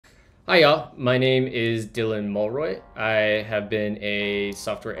Hi y'all, my name is Dylan Mulroy. I have been a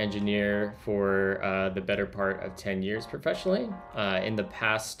software engineer for the better part of 10 years professionally. In the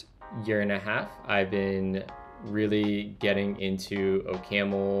past year and a half, I've been really getting into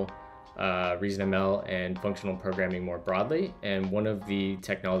OCaml, ReasonML, and functional programming more broadly. And one of the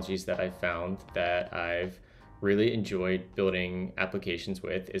technologies that I found that I've really enjoyed building applications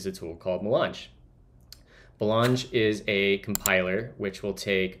with is a tool called Melange. Melange is a compiler which will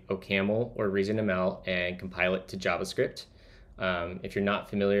take OCaml or ReasonML and compile it to JavaScript. If you're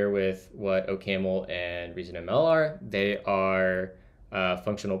not familiar with what OCaml and ReasonML are, they are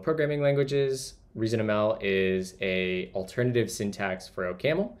functional programming languages. ReasonML is a alternative syntax for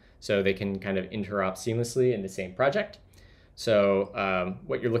OCaml, so they can kind of interop seamlessly in the same project. So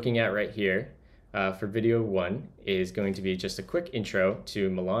what you're looking at right here for video 1 is going to be just a quick intro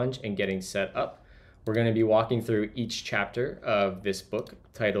to Melange and getting set up. We're going to be walking through each chapter of this book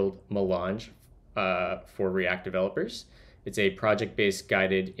titled Melange for React developers. It's a project-based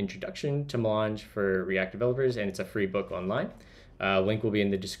guided introduction to Melange for React developers, and it's a free book online. Link will be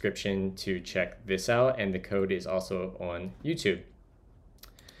in the description to check this out, and the code is also on YouTube.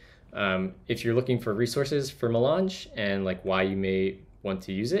 If you're looking for resources for Melange and like why you may want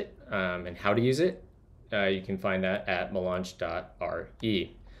to use it and how to use it, you can find that at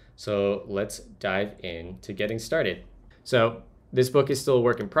melange.re. So let's dive into getting started. So this book is still a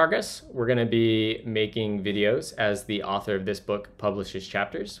work in progress. We're going to be making videos as the author of this book publishes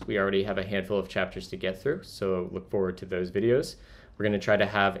chapters. We already have a handful of chapters to get through, so look forward to those videos. We're going to try to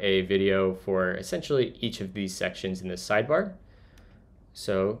have a video for essentially each of these sections in the sidebar.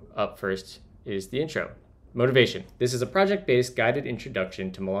 So up first is the intro. Motivation. This is a project-based guided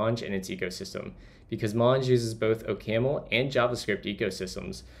introduction to Melange and its ecosystem. Because Melange uses both OCaml and JavaScript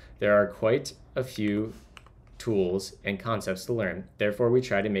ecosystems, there are quite a few tools and concepts to learn. Therefore, we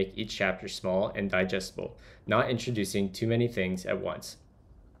try to make each chapter small and digestible, not introducing too many things at once.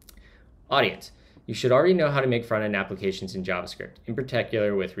 Audience. You should already know how to make front-end applications in JavaScript, in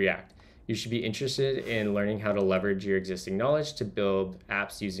particular with React. You should be interested in learning how to leverage your existing knowledge to build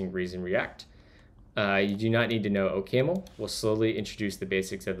apps using Reason React. You do not need to know OCaml. We'll slowly introduce the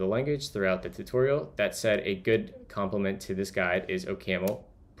basics of the language throughout the tutorial. That said, a good complement to this guide is OCaml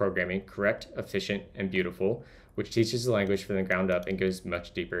programming, correct, efficient, and beautiful, which teaches the language from the ground up and goes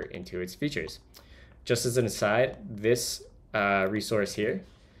much deeper into its features. Just as an aside, this resource here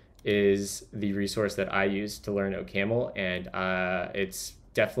is the resource that I use to learn OCaml, and it's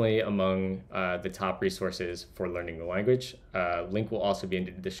definitely among the top resources for learning the language. Link will also be in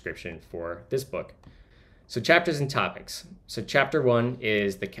the description for this book. So chapters and topics. So chapter 1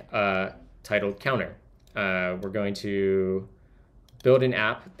 is the titled Counter. We're going to build an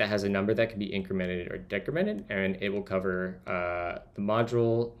app that has a number that can be incremented or decremented, and it will cover the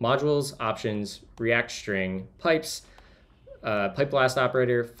modules, options, React string, pipes, pipe last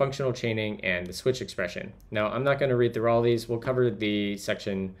operator, functional chaining, and the switch expression. Now, I'm not going to read through all these. We'll cover the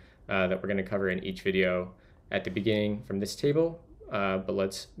section that we're going to cover in each video at the beginning from this table, but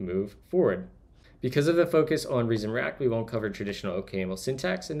let's move forward. Because of the focus on Reason React, we won't cover traditional OCaml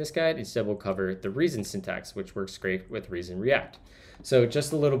syntax in this guide. Instead, we'll cover the Reason syntax, which works great with Reason React. So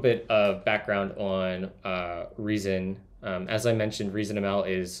just a little bit of background on Reason. As I mentioned, ReasonML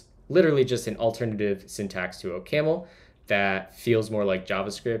is literally just an alternative syntax to OCaml that feels more like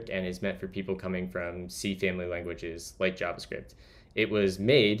JavaScript and is meant for people coming from C family languages like JavaScript. It was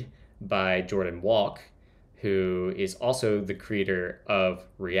made by Jordan Walk, who is also the creator of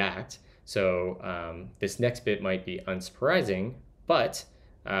React. So this next bit might be unsurprising, but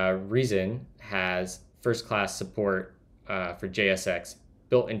Reason has first-class support for JSX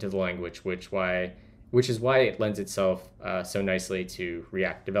built into the language, which is why it lends itself so nicely to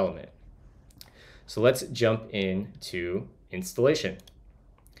React development. So let's jump into installation.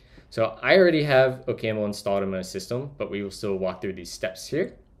 So I already have OCaml installed in my system, but we will still walk through these steps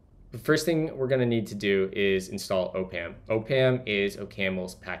here. The first thing we're going to need to do is install Opam. Opam is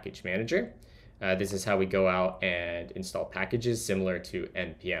OCaml's package manager. This is how we go out and install packages similar to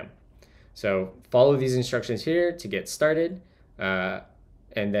npm. So follow these instructions here to get started, and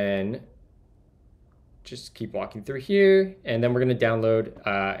then just keep walking through here, and then we're going to download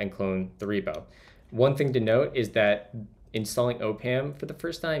and clone the repo. One thing to note is that installing Opam for the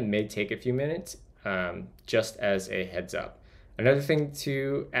first time may take a few minutes, just as a heads up. Another thing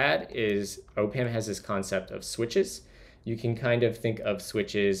to add is Opam has this concept of switches. You can kind of think of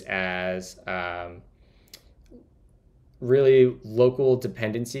switches as really local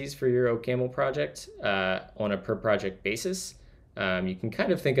dependencies for your OCaml project on a per project basis. You can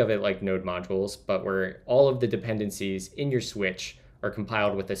kind of think of it like node modules, but where all of the dependencies in your switch are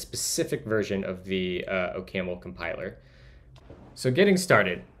compiled with a specific version of the OCaml compiler. So getting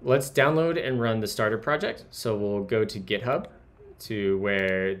started, let's download and run the starter project. So we'll go to GitHub to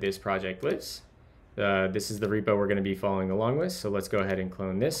where this project lives. This is the repo we're going to be following along with. So let's go ahead and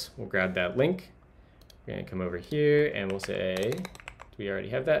clone this. We'll grab that link. We're going to come over here and we'll say, do we already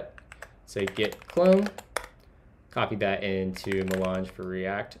have that? Say git clone. Copy that into Melange for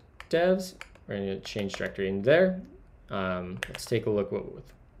React devs. We're going to change directory in there. Let's take a look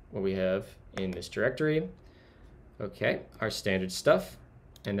what we have in this directory. Okay, our standard stuff,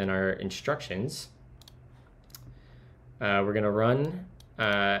 and then our instructions. We're going to run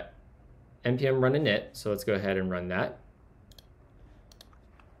npm run init, so let's go ahead and run that.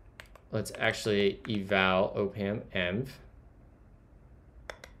 Let's actually eval opam env.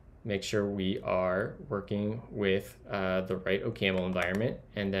 Make sure we are working with the right OCaml environment,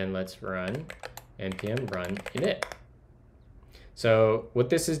 and then let's run npm run init. So what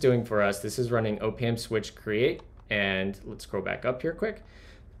this is doing for us, this is running opam switch create, and let's scroll back up here quick.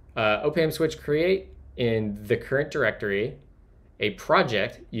 Opam switch create in the current directory, a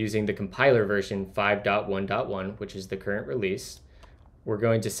project using the compiler version 5.1.1, which is the current release. We're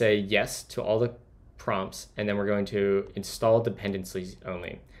going to say yes to all the prompts, and then we're going to install dependencies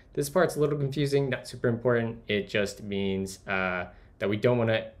only. This part's a little confusing, not super important. It just means that we don't want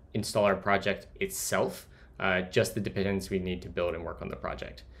to install our project itself, just the dependencies we need to build and work on the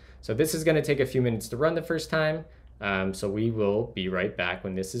project. So this is going to take a few minutes to run the first time, so we will be right back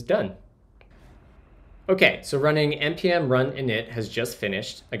when this is done. Okay, so running npm run init has just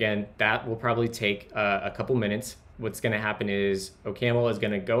finished. Again, that will probably take a couple minutes. What's going to happen is OCaml is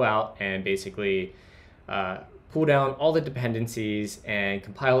going to go out and basically pull down all the dependencies and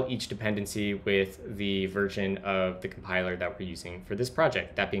compile each dependency with the version of the compiler that we're using for this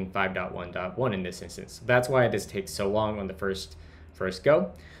project, that being 5.1.1 in this instance. That's why this takes so long on the first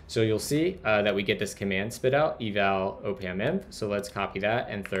go. So you'll see that we get this command spit out, eval opam env. So let's copy that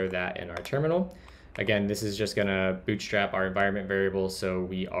and throw that in our terminal. Again, this is just going to bootstrap our environment variable, so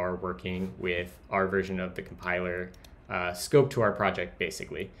we are working with our version of the compiler scope to our project,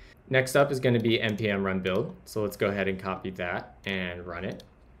 basically. Next up is going to be npm run build. So let's go ahead and copy that and run it.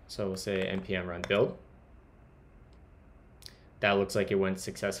 So we'll say npm run build. That looks like it went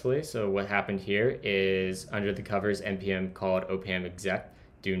successfully. So what happened here is under the covers, npm called opam exec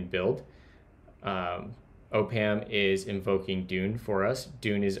dune build. Opam is invoking Dune for us.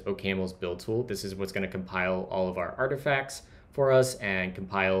 Dune is OCaml's build tool. This is what's going to compile all of our artifacts for us and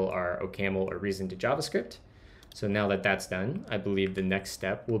compile our OCaml or reason to JavaScript. So now that that's done, I believe the next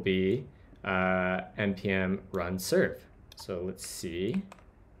step will be npm run serve. So let's see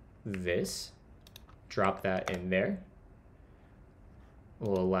this. Drop that in there.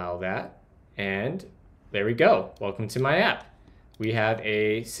 We'll allow that. And there we go. Welcome to my app. We have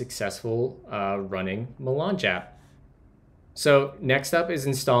a successful running Melange app. So next up is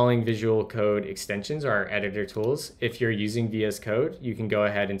installing Visual Code extensions, or our editor tools. If you're using VS Code, you can go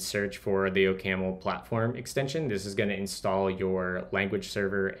ahead and search for the OCaml platform extension. This is going to install your language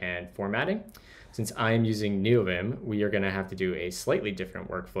server and formatting. Since I am using NeoVim, we are going to have to do a slightly different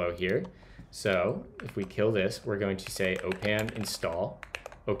workflow here. So if we kill this, we're going to say opam install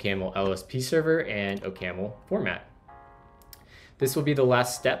OCaml LSP server and OCaml format. This will be the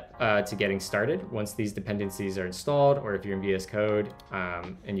last step to getting started. Once these dependencies are installed, or if you're in VS Code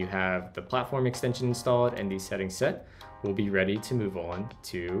and you have the platform extension installed and these settings set, we'll be ready to move on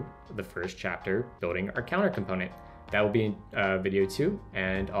to the first chapter, building our counter component. That will be in video 2,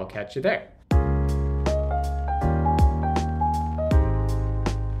 and I'll catch you there.